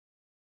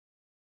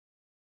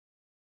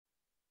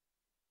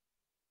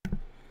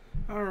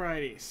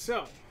Alrighty,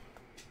 so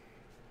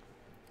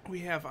we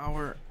have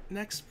our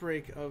next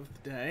break of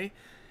the day.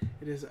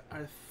 It is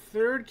our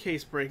third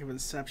case break of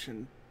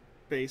Inception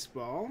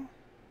baseball.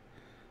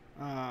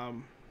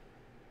 So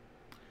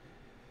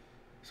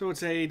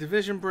it's a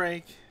division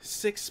break,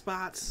 6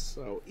 spots.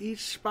 So each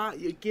spot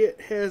you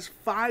get has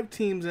 5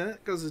 teams in it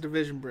because it's a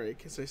division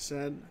break. As I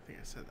said, I think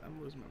I said that.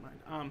 I'm losing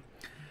my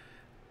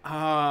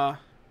mind.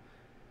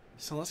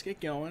 So let's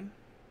get going.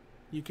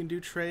 You can do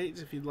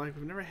trades if you'd like.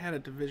 We've never had a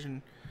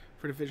division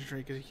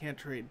trade because you can't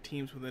trade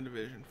teams within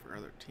division for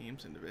other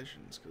teams in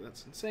divisions because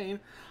that's insane.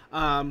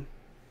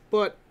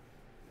 But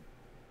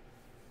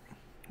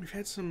we've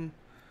had some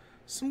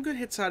good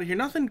hits out of here.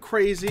 Nothing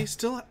crazy.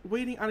 Still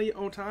waiting on a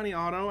Ohtani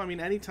auto. I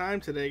mean,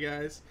 anytime today,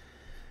 guys.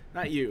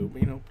 Not you,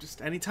 but,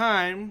 just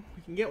anytime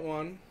we can get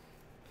one.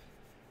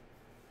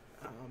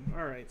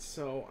 All right,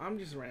 so I'm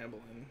just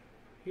rambling.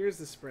 Here's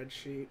the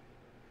spreadsheet.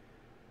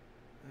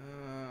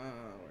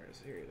 Where is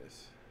it? Here it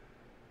is.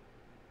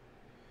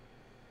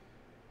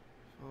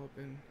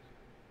 Open.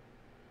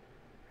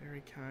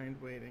 Very kind.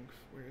 Waiting.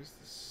 Where's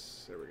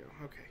this? There we go.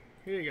 Okay.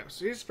 Here you go.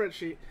 So here's the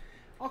spreadsheet.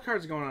 All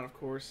cards are going on, of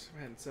course.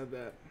 I hadn't said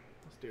that.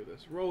 Let's do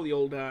this. Roll the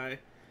old die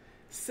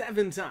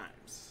 7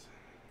 times.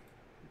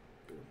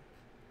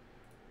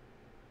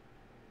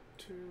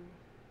 2,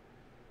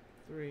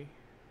 3,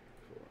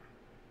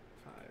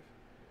 4, 5,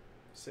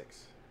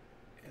 6,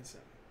 and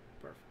 7.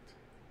 Perfect.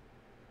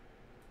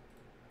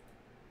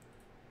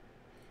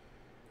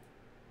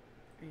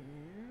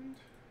 And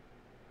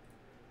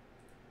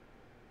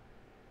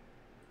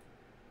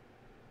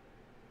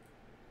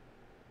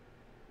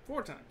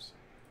 4 times.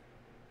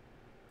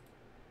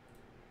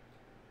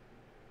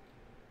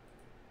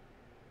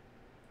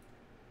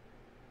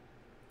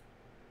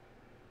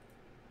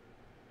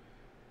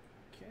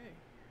 Okay,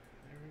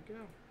 there we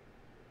go.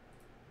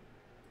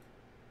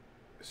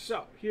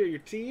 So, here are your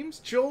teams.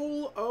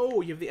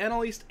 Joel, you have the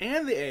NL East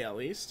and the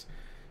AL East.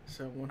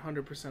 So,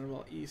 100% of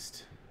all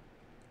East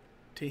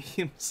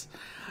teams.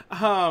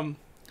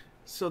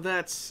 So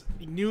that's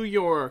New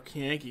York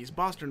Yankees,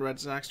 Boston Red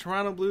Sox,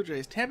 Toronto Blue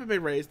Jays, Tampa Bay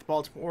Rays, the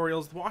Baltimore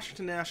Orioles, the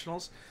Washington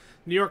Nationals,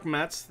 New York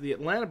Mets, the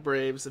Atlanta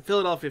Braves, the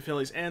Philadelphia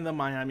Phillies, and the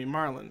Miami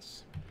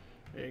Marlins.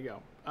 There you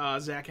go.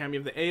 Zach Ham,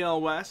 you have the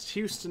AL West,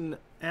 Houston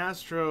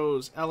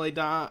Astros,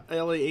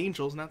 LA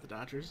Angels, not the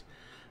Dodgers,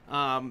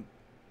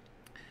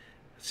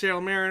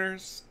 Seattle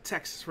Mariners,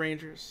 Texas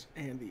Rangers,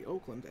 and the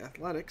Oakland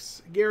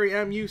Athletics. Gary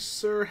M., you,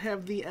 sir,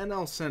 have the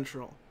NL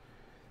Central,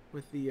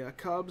 with the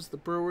Cubs, the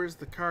Brewers,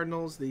 the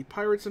Cardinals, the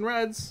Pirates, and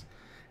Reds.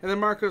 And then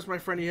Marcos, my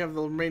friend, you have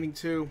the remaining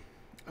 2,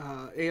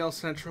 AL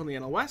Central and the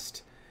NL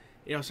West.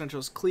 AL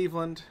Central is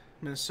Cleveland,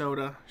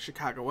 Minnesota,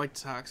 Chicago White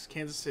Sox,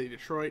 Kansas City,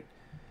 Detroit,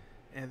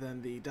 and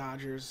then the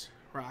Dodgers,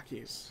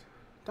 Rockies,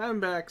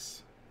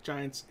 Diamondbacks,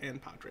 Giants,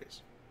 and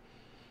Padres.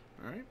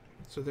 All right,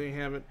 so there you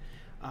have it.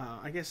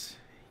 I guess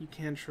you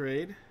can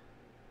trade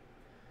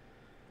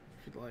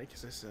if you'd like,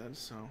 as I said,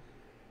 so...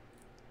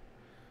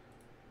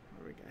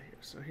 What do we got here?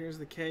 So here's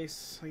the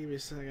case. I'll give you a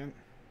second.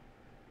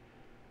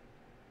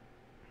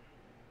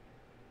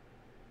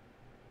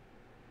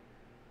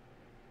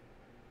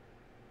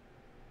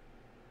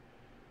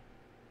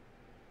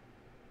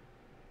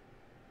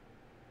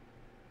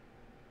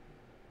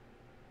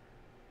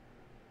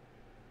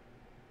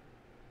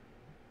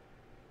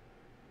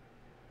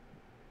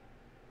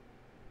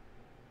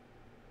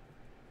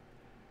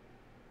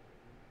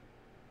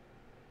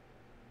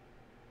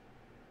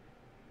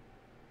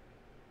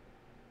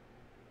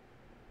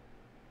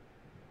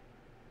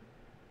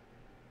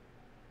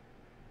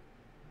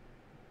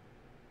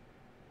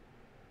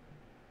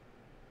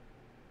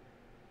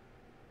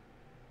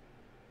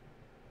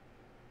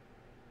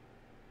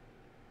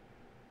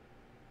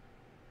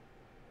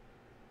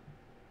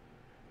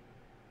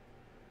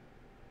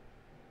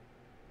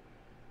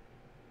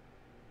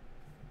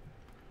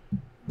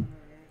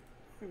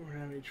 We're going to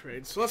have any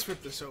trades. So let's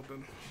rip this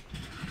open.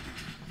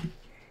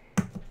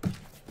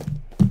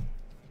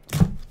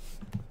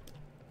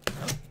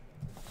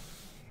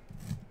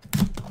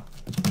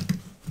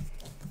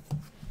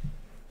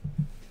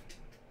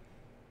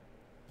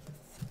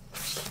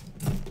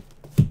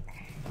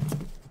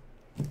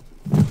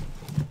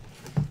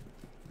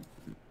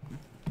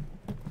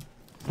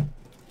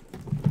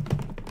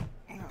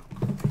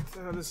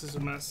 Oh, this is a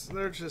mess.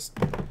 They're just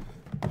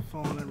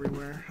falling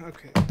everywhere.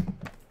 Okay.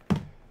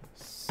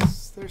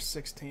 There's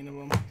 16 of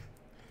them.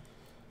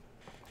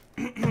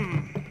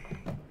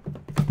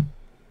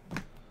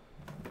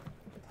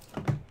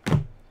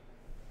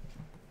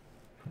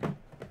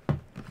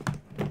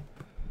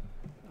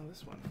 Oh,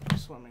 this one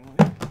swimmingly.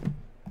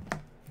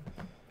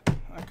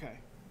 Okay,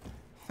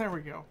 there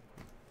we go.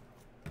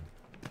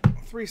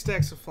 3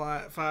 stacks of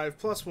 5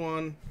 plus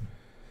 1.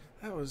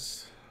 That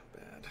was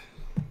bad.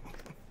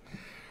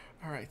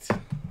 All right, it's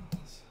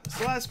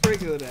the last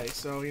break of the day,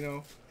 so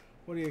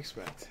what do you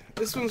expect?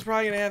 This one's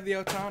probably going to have the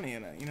Ohtani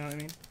in it, you know what I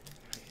mean?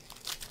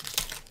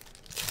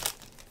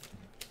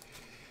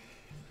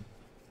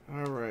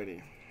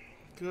 Alrighty.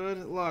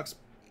 Good luck.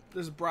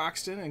 There's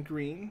Broxton and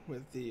green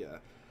with the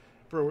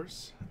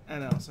Brewers,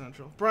 NL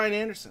Central. Brian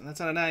Anderson,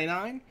 that's out of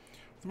 99.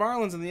 The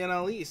Marlins in the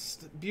NL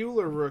East.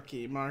 Buehler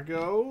rookie.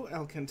 Margot,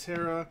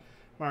 Alcantara,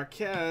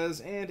 Marquez,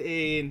 and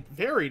a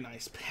very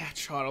nice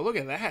patch auto. Look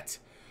at that.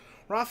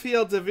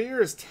 Rafael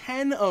Devers,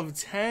 10 of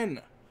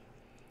 10.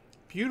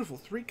 Beautiful.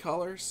 3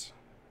 colors.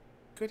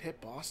 Good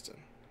hit, Boston.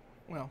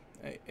 Well,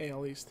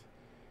 AL East.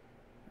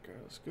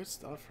 Goes. Good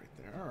stuff right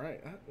there. All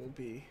right, that will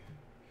be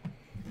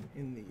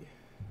in the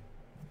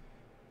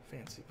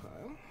fancy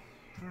pile.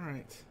 All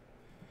right.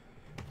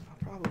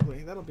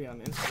 That'll be on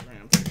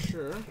Instagram for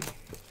sure.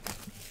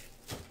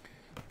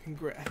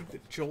 I think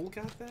that Joel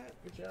got that.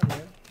 Good job,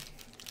 man.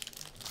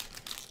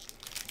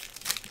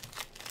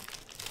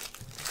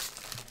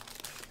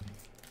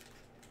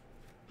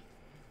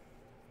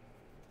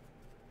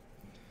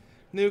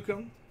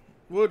 Newcomb,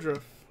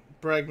 Woodruff,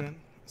 Bregman,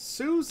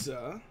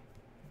 Souza,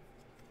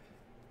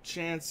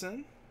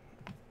 Jansen,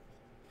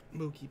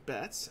 Mookie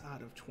Betts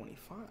out of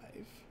 25.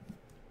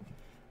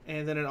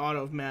 And then an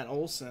auto of Matt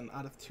Olson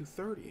out of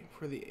 230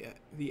 for the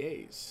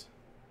A's.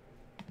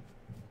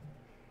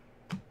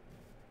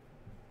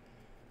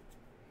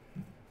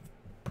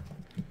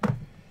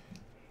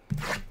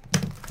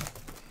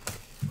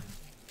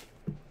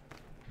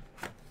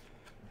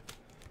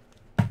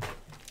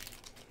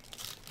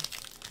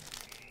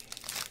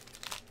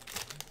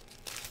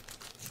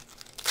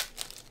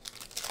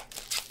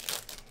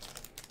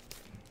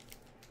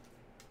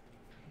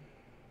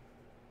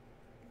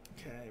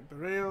 Okay,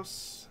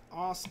 Barrios,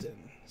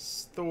 Austin,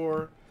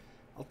 Thor,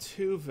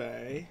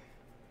 Altuve,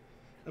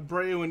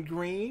 Abreu in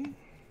green,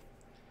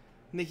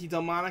 Nicky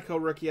Delmonico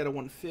rookie out of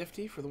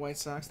 150 for the White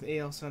Sox, the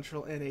AL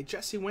Central, and a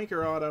Jesse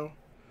Winker auto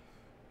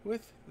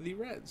with the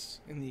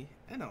Reds in the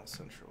NL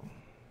Central.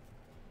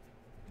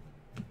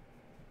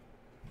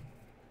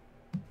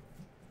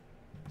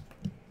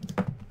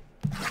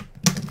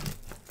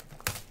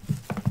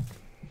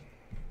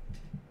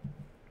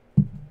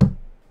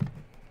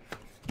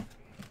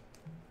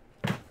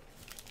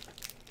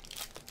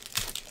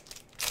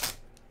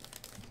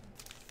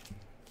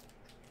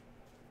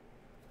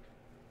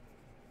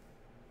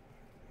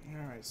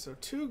 So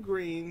 2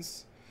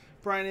 greens,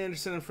 Brian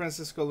Anderson and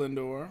Francisco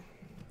Lindor,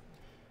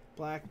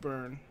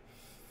 Blackburn,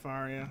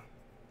 Faria,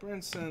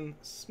 Brinson,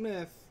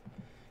 Smith,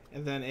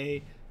 and then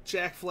a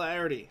Jack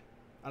Flaherty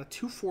out of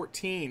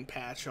 214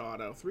 patch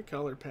auto,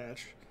 3-color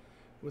patch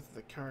with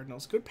the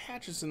Cardinals. Good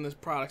patches in this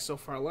product so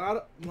far. A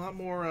lot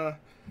more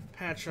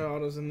patch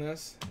autos in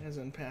this as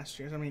in past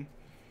years. I mean,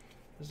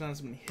 there's not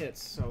as many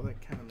hits, so that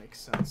kind of makes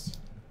sense.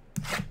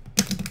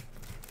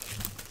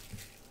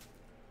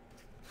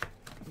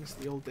 I miss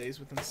the old days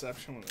with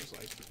Inception when there's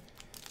like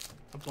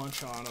a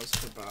bunch of autos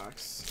per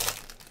box.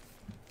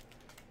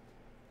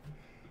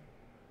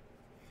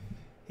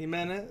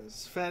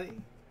 Jimenez, Fetty,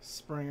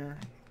 Springer,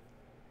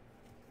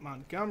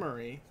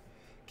 Montgomery,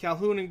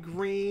 Calhoun in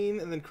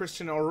green, and then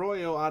Christian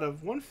Arroyo out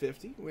of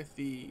 150 with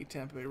the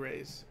Tampa Bay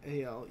Rays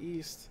AL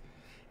East,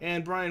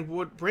 and Brandon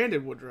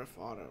Woodruff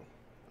auto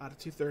out of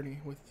 230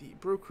 with the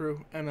Brew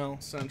Crew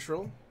NL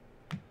Central.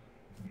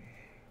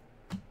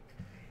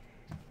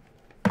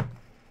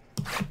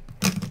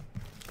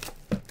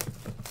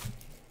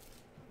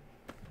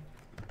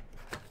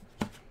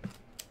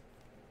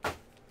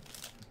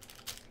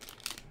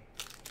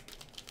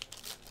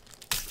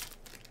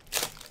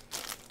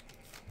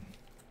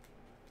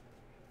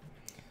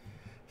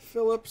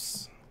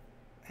 Phillips,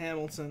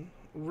 Hamilton,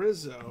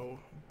 Rizzo,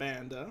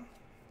 Banda,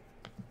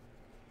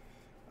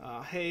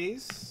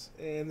 Hayes,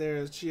 and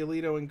there's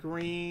Giolito in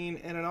green,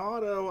 and an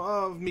auto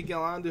of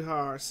Miguel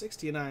Andujar,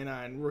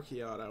 60/99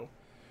 rookie auto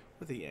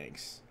with the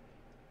Yanks.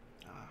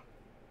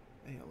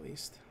 AL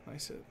East.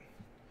 Nice hit.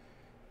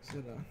 He's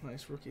had a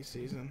nice rookie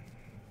season.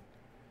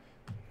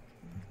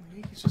 The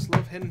Yankees just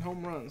love hitting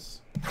home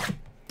runs.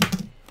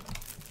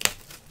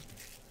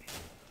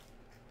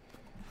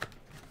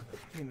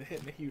 I mean, they're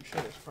hitting a huge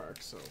hitter's park,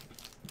 so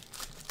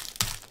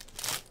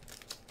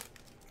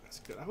that's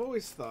good. I've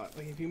always thought,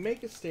 like, if you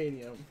make a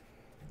stadium,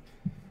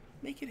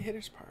 make it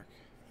hitter's park,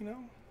 you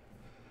know?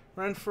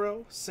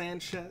 Renfroe,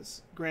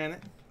 Sanchez,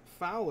 Granite,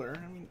 Fowler,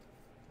 I mean,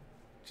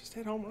 just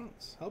hit home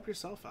runs. Help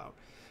yourself out.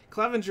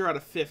 Clevenger out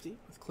of 50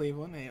 with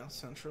Cleveland, AL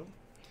Central.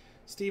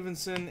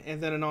 Stevenson,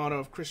 and then an auto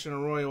of Christian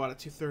Arroyo out of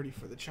 230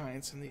 for the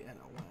Giants in the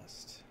NL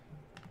West.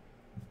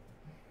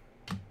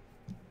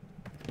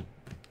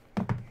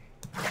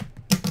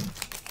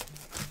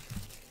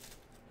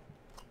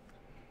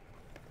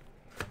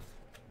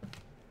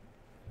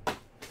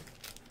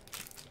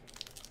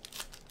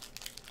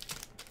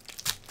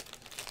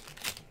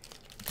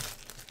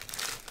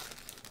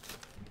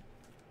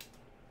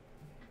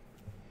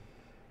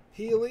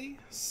 Healy,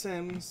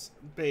 Sims,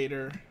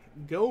 Bader,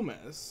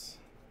 Gomez.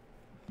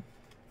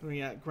 We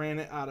got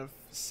Granite out of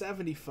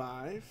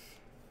 75.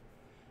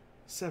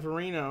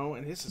 Severino,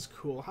 and this is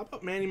cool. How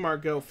about Manny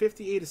Margot,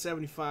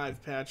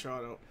 58/75 patch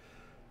auto.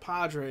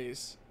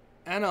 Padres,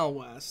 NL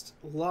West.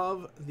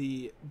 Love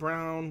the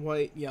brown,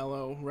 white,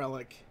 yellow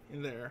relic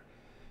in there.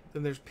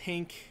 Then there's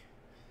pink,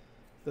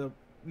 the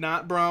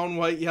not brown,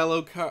 white,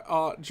 yellow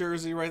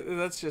jersey. Right,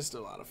 that's just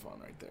a lot of fun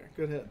right there.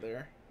 Good hit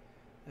there,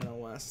 NL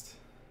West.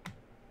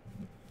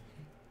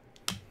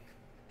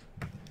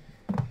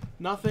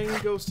 Nothing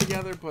goes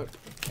together, but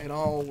it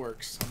all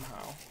works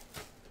somehow.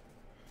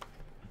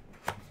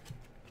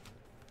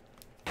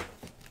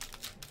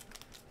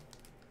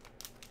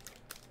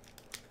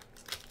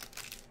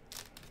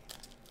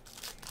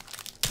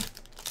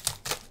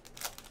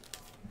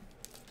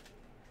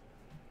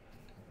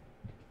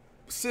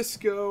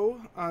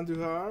 Cisco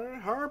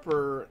Andujar,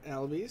 Harper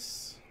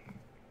Albies,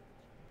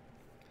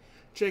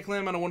 Jake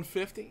Lamb on a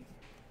 150.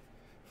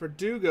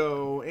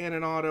 Verdugo and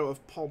an auto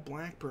of Paul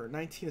Blackburn,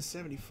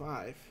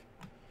 1975,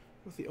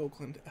 with the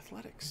Oakland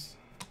Athletics.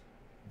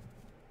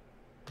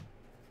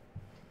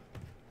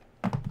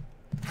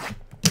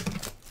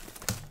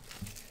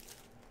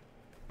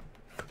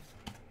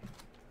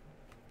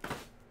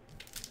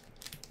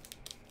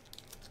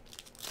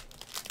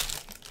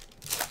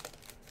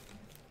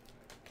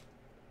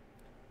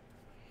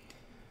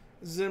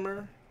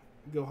 Zimmer,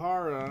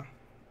 Gohara,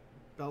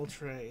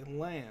 Beltre,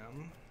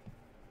 Lamb,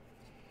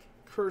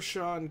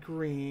 Kershaw and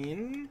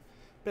Green,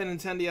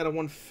 Benintendi out of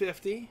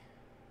 150,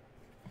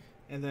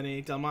 and then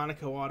a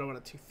Delmonico auto out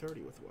of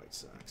 230 with the White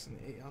Sox in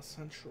the AL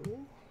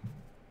Central.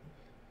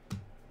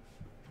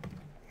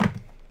 I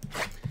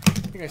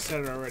think I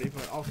said it already,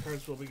 but all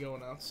cards will be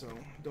going out, so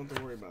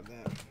don't worry about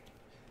that.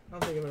 I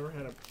don't think I've ever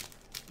had a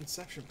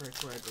Inception break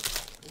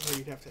where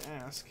you'd have to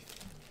ask,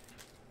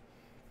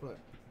 but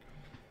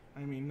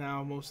I mean,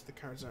 now most of the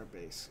cards are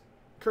base.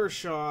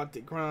 Kershaw,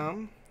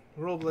 DeGrom,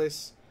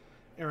 Robles,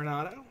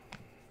 Arenado.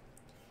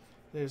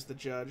 There's the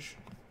Judge.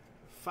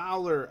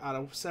 Fowler out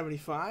of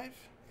 75.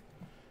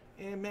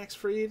 And Max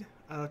Fried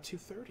out of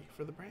 230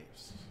 for the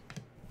Braves.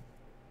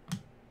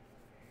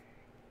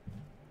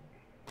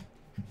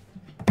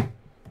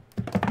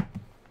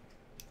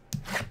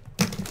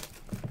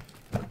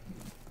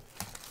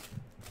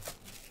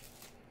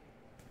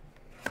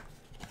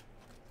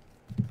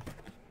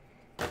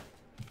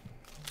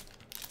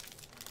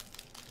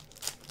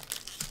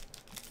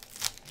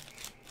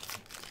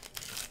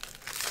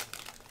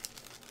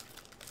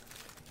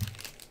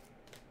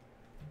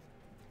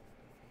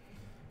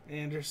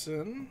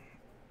 Anderson,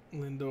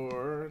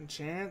 Lindor,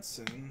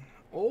 Jansen,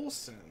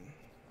 Olsen,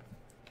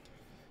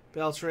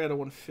 Beltre at a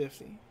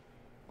 150,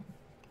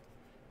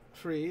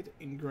 Fried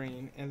in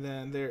green, and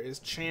then there is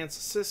Chance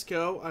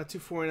Cisco at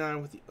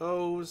 249 with the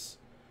O's.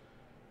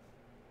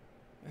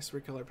 Nice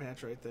recolor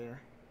patch right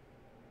there.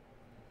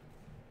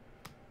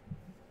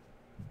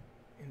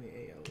 In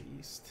the AL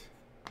East.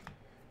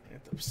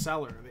 At the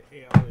seller of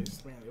the AL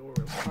East, man, the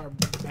Orioles are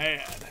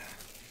bad.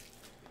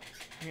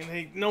 I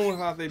mean, no one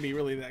thought they'd be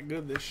really that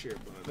good this year,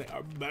 but they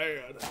are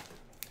bad.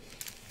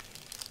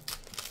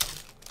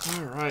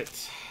 All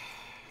right.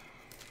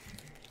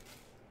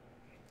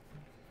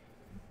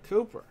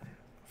 Cooper,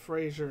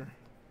 Frazier,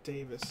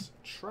 Davis,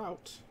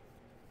 Trout.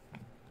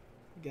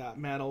 We got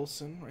Matt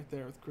Olson right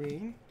there with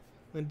green.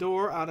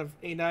 Lindor out of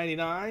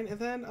 899, and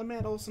then a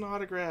Matt Olson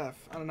autograph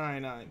out of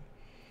 99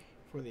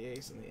 for the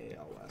A's in the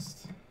AL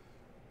West.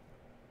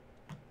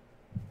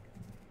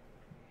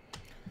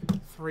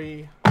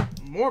 3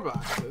 more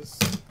boxes.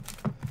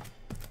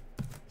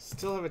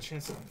 Still have a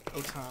chance at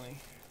Ohtani.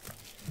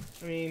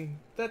 I mean,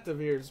 that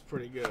DeVere is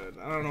pretty good.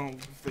 I don't know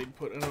if they'd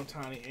put an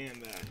Ohtani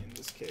and that in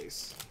this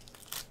case.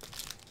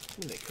 I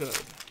mean, they could.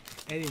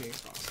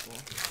 Anything's possible.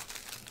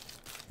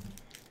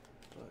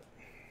 But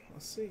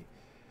let's see.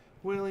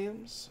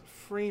 Williams,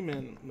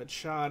 Freeman,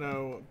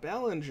 Machado,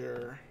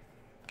 Bellinger.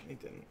 He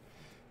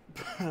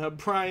didn't.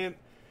 Bryant,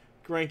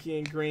 Greinke,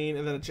 and Green,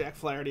 and then a Jack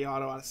Flaherty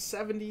auto out of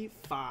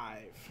 75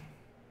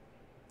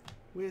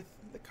 with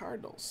the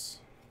Cardinals.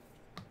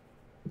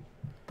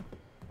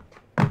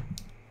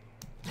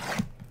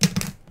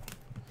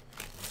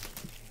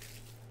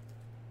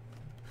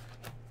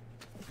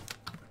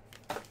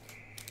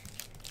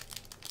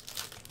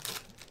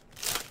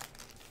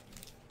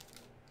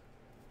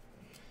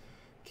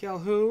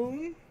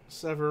 Calhoun,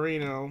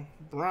 Severino,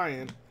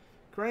 Bryant,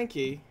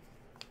 Greinke,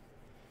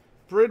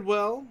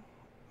 Bridwell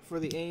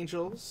for the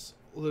Angels,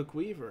 Luke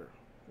Weaver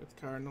with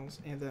the Cardinals,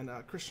 and then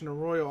Christian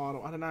Arroyo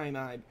auto out of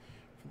 99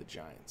 for the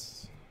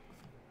Giants.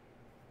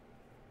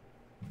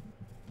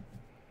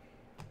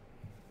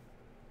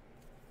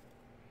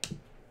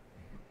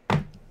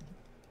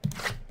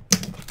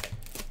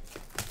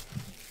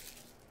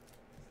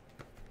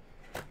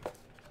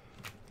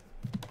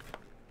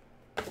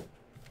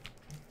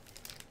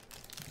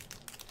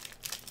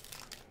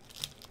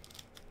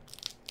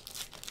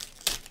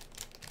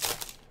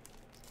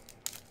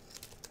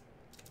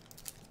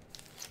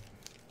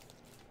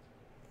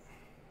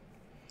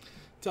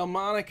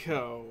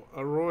 Delmonico,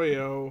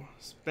 Arroyo,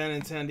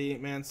 Benintendi,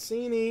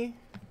 Mancini,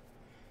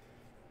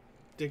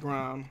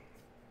 DeGrom,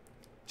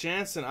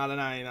 Jansen out of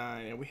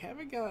 99, and we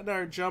haven't gotten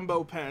our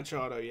jumbo patch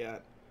auto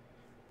yet.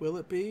 Will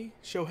it be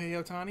Shohei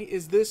Ohtani?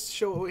 Is this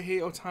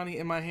Shohei Ohtani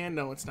in my hand?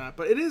 No, it's not,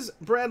 but it is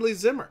Bradley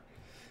Zimmer,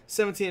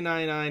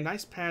 17.99.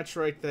 Nice patch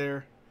right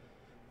there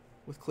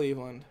with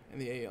Cleveland in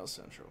the AL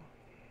Central.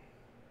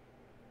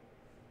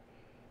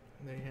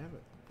 There you have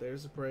it.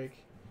 There's a break.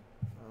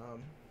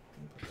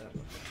 Put that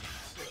one back.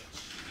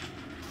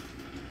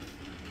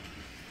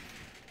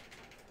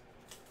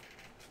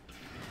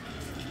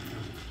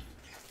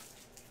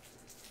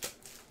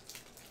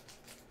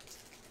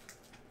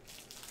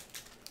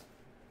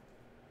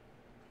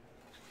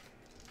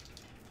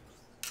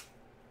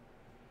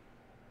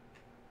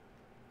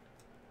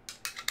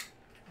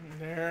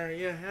 There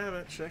you have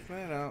it. Check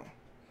that out.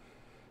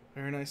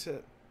 Very nice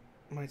hit.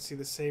 Might see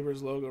the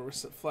Sabres logo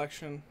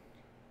reflection.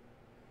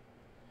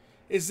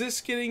 Is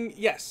this getting...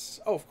 Yes.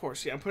 Oh, of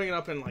course. Yeah, I'm putting it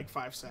up in like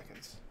 5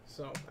 seconds.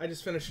 So, I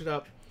just finished it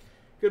up.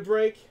 Good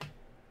break.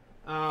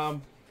 I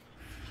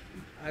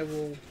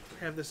will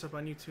have this up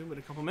on YouTube in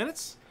a couple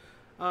minutes.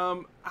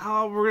 We're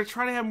going to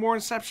try to have more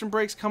Inception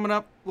breaks coming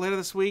up later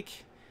this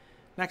week.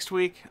 Next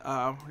week.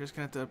 We're just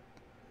going to have to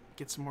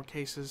get some more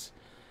cases.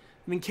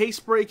 I mean, case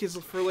break is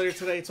for later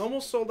today. It's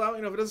almost sold out.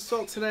 You know, if it doesn't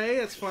sell today,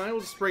 that's fine.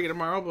 We'll just break it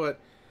tomorrow, but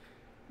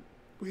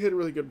we had a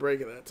really good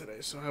break of that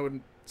today, so I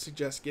would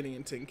suggest getting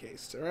into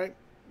encased, all right?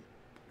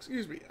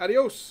 Excuse me.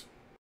 Adios.